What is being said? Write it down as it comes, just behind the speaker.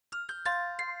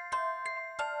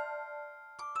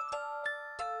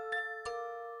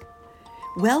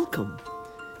Welcome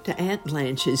to Aunt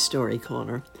Blanche's Story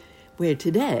Corner, where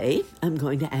today I'm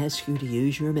going to ask you to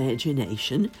use your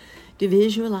imagination to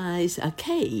visualize a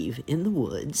cave in the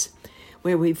woods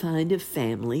where we find a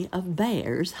family of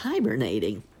bears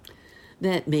hibernating.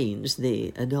 That means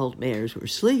the adult bears were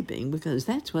sleeping because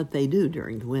that's what they do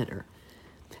during the winter.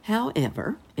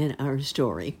 However, in our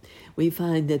story, we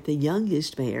find that the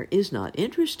youngest bear is not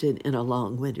interested in a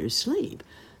long winter's sleep.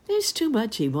 There's too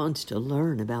much he wants to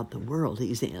learn about the world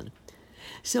he's in.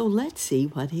 So let's see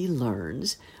what he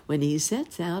learns when he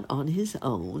sets out on his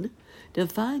own to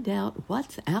find out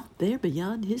what's out there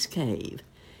beyond his cave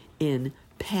in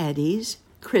Paddy's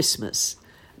Christmas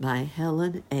by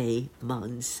Helen A.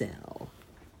 Munsell.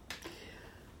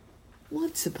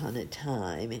 Once upon a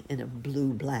time, in a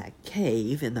blue-black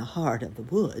cave in the heart of the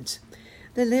woods,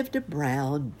 there lived a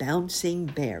brown, bouncing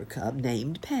bear cub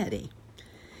named Paddy.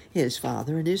 His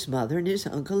father and his mother and his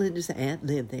uncle and his aunt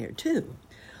lived there, too.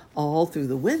 All through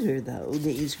the winter, though,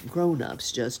 these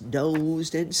grown-ups just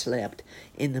dozed and slept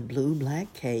in the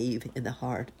blue-black cave in the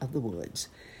heart of the woods,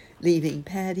 leaving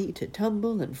Paddy to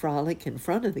tumble and frolic in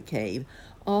front of the cave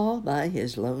all by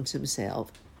his lonesome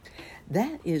self.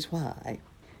 That is why,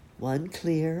 one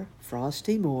clear,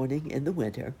 frosty morning in the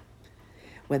winter,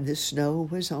 when the snow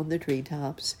was on the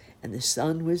treetops and the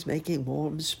sun was making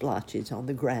warm splotches on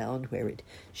the ground where it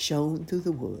shone through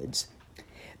the woods,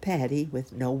 Paddy,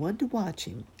 with no one to watch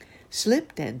him,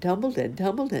 slipped and tumbled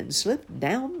and slipped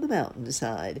down the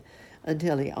mountainside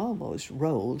until he almost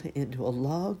rolled into a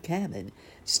log cabin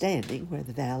standing where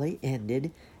the valley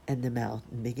ended and the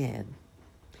mountain began.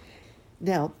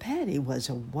 Now, Paddy was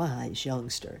a wise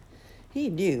youngster. He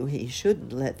knew he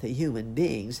shouldn't let the human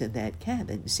beings in that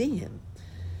cabin see him.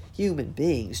 Human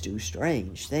beings do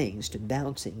strange things to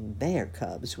bouncing bear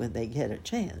cubs when they get a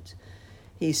chance.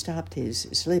 He stopped his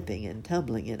slipping and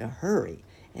tumbling in a hurry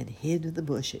and hid in the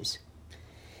bushes.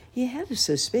 He had a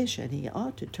suspicion he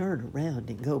ought to turn around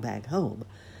and go back home,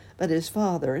 but his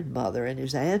father and mother and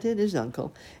his aunt and his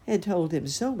uncle had told him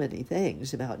so many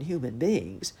things about human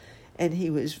beings, and he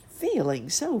was feeling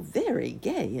so very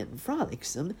gay and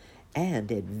frolicsome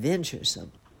and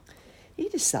adventuresome. He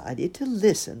decided to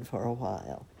listen for a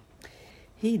while.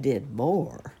 He did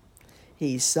more.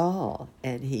 He saw,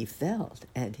 and he felt,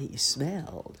 and he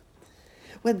smelled.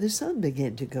 When the sun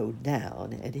began to go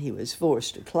down, and he was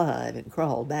forced to climb and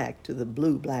crawl back to the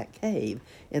blue-black cave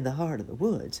in the heart of the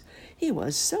woods, he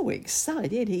was so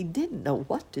excited he didn't know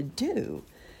what to do.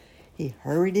 He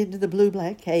hurried into the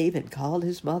blue-black cave and called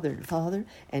his mother and father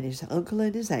and his uncle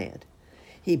and his aunt.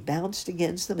 He bounced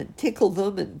against them and tickled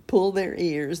them and pulled their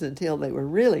ears until they were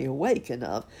really awake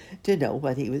enough to know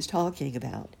what he was talking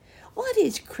about. "What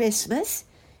is Christmas?"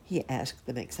 he asked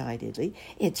them excitedly.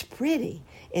 "It's pretty,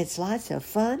 it's lots of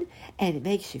fun, and it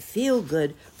makes you feel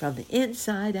good from the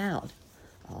inside out."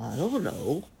 "I don't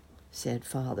know," said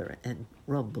Father, and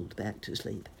rumbled back to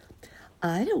sleep.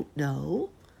 "I don't know,"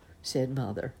 said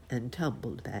Mother, and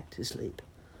tumbled back to sleep.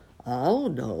 "I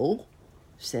don't know,"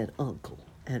 said Uncle,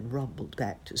 and rumbled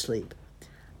back to sleep.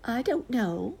 "I don't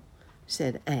know,"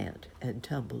 said Aunt, and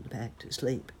tumbled back to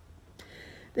sleep.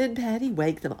 Then Paddy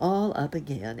waked them all up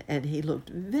again, and he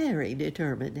looked very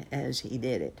determined as he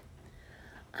did it.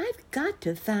 "I've got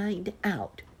to find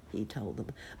out," he told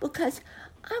them, "because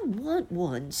I want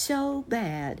one so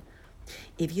bad.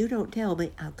 If you don't tell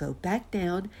me, I'll go back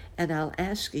down and I'll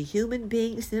ask the human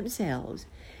beings themselves.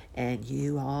 And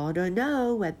you ought to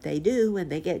know what they do when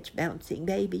they get bouncing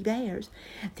baby bears.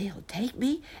 They'll take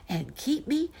me and keep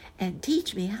me and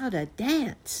teach me how to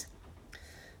dance."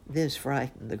 This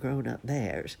frightened the grown-up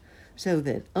bears, so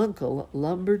that Uncle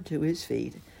lumbered to his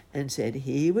feet and said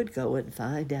he would go and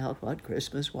find out what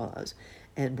Christmas was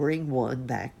and bring one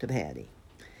back to Paddy.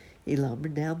 He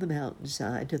lumbered down the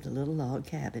mountainside to the little log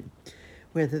cabin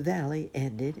where the valley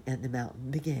ended and the mountain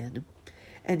began,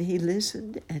 and he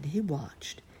listened and he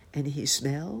watched, and he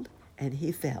smelled, and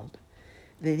he felt.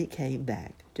 Then he came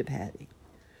back to Paddy.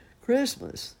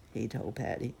 "Christmas," he told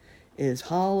Paddy, "is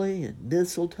holly and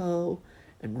mistletoe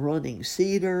and running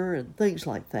cedar and things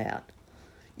like that.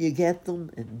 You get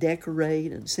them and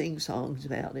decorate and sing songs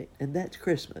about it, and that's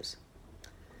Christmas."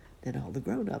 Then all the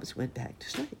grown-ups went back to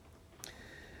sleep.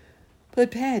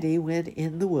 But Paddy went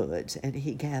in the woods, and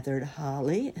he gathered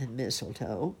holly and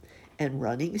mistletoe and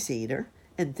running cedar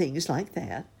and things like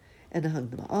that, and hung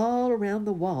them all around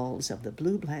the walls of the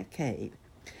blue-black cave.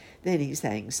 Then he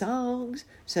sang songs,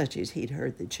 such as he'd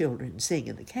heard the children sing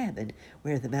in the cabin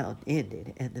where the mountain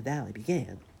ended and the valley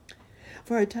began.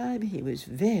 For a time he was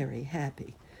very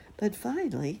happy, but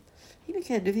finally he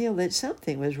began to feel that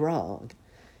something was wrong.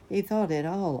 He thought it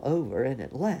all over, and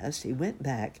at last he went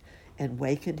back and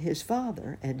wakened his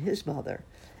father and his mother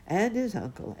and his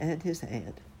uncle and his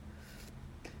aunt.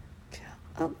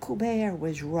 Uncle Bear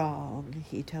was wrong,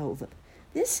 he told them.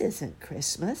 This isn't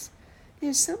Christmas.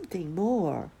 There's something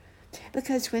more.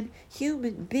 Because when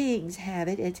human beings have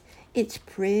it, it's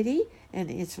pretty and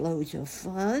it's loads of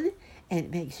fun and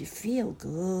it makes you feel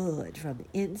good from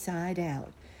the inside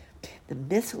out. The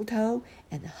mistletoe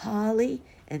and holly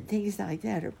and things like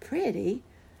that are pretty,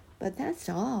 but that's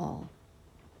all.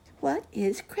 What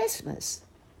is Christmas?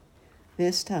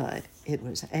 This time it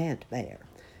was Aunt Bear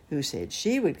who said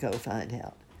she would go find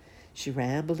out. She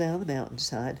rambled down the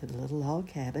mountainside to the little log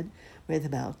cabin where the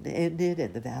mountain ended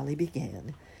and the valley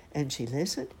began, and she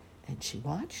listened, and she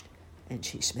watched, and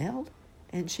she smelled,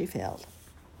 and she felt.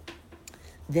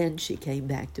 Then she came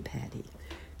back to Patty.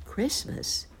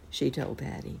 Christmas, she told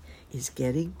Patty, is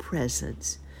getting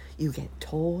presents. You get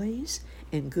toys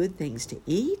and good things to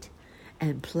eat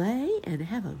and play and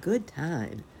have a good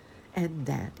time. And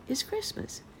that is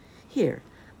Christmas. Here,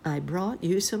 I brought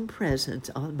you some presents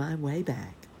on my way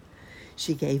back.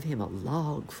 She gave him a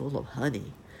log full of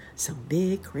honey, some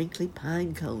big crinkly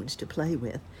pine cones to play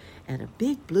with, and a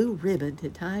big blue ribbon to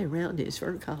tie around his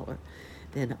fur collar.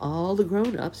 Then all the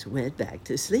grown-ups went back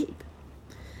to sleep.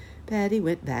 Patty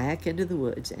went back into the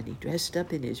woods, and he dressed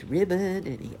up in his ribbon,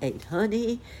 and he ate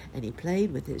honey, and he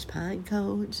played with his pine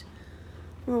cones.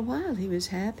 For a while he was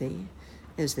happy,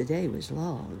 as the day was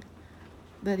long,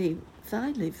 but he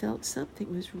finally felt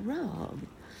something was wrong.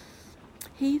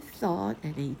 He thought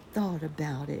and he thought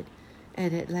about it,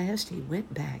 and at last he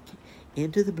went back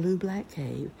into the blue-black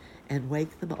cave and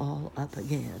waked them all up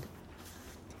again.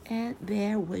 Aunt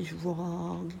Bear was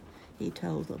wrong, he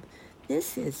told them.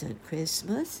 This isn't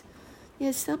Christmas.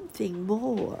 There's something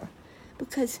more.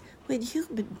 Because when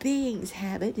human beings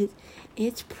have it,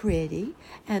 it's pretty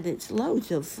and it's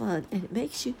loads of fun and it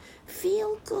makes you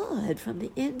feel good from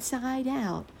the inside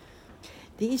out.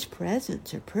 These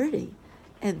presents are pretty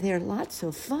and they're lots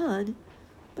of fun,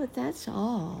 but that's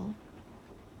all.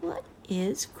 What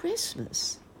is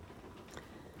Christmas?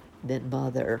 Then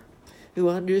Mother, who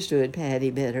understood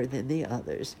Patty better than the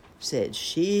others, said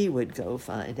she would go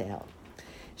find out.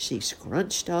 She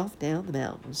scrunched off down the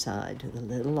mountainside to the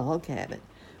little log cabin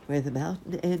where the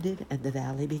mountain ended and the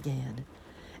valley began.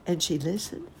 And she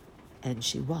listened, and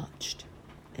she watched,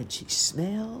 and she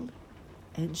smelled,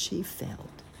 and she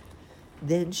felt.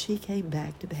 Then she came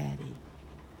back to Patty.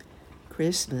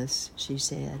 Christmas, she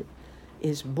said,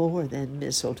 is more than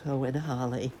mistletoe and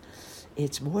holly.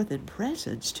 It's more than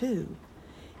presents, too.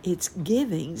 It's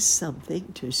giving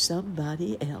something to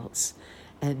somebody else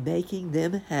and making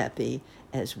them happy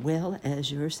as well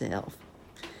as yourself.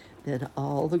 Then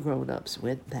all the grown-ups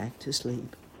went back to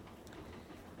sleep.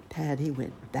 Patty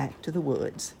went back to the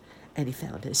woods, and he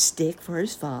found a stick for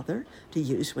his father to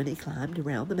use when he climbed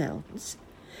around the mountains.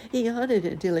 He hunted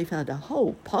until he found a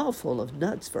whole paw full of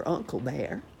nuts for Uncle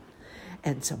Bear,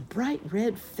 and some bright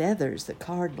red feathers the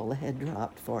cardinal had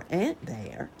dropped for Aunt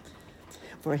Bear.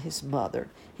 For his mother,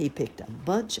 he picked a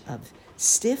bunch of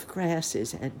stiff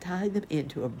grasses and tied them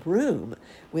into a broom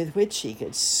with which she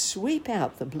could sweep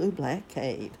out the blue-black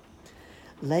cave.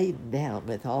 Laden down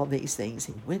with all these things,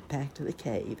 he went back to the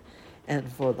cave,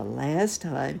 and for the last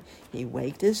time he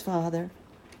waked his father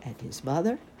and his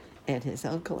mother and his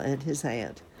uncle and his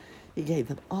aunt. He gave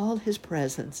them all his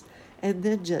presents and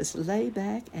then just lay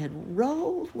back and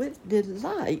rolled with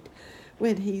delight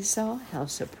when he saw how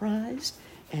surprised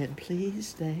and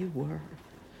pleased they were.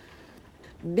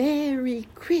 "Merry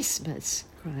Christmas!"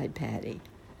 cried Patty,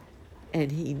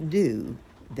 and he knew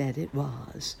that it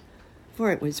was,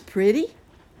 for it was pretty,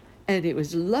 and it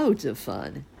was loads of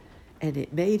fun, and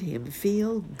it made him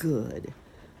feel good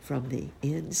from the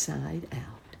inside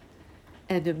out.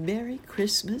 And a Merry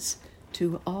Christmas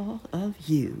to all of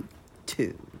you,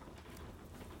 too.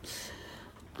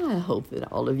 I hope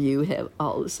that all of you have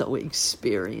also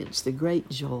experienced the great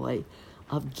joy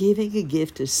of giving a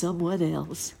gift to someone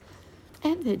else,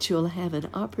 and that you'll have an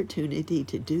opportunity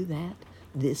to do that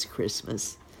this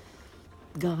Christmas.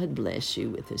 God bless you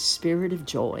with a spirit of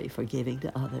joy for giving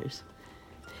to others.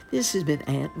 This has been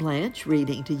Aunt Blanche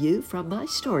reading to you from my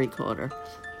Story Corner.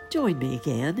 Join me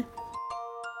again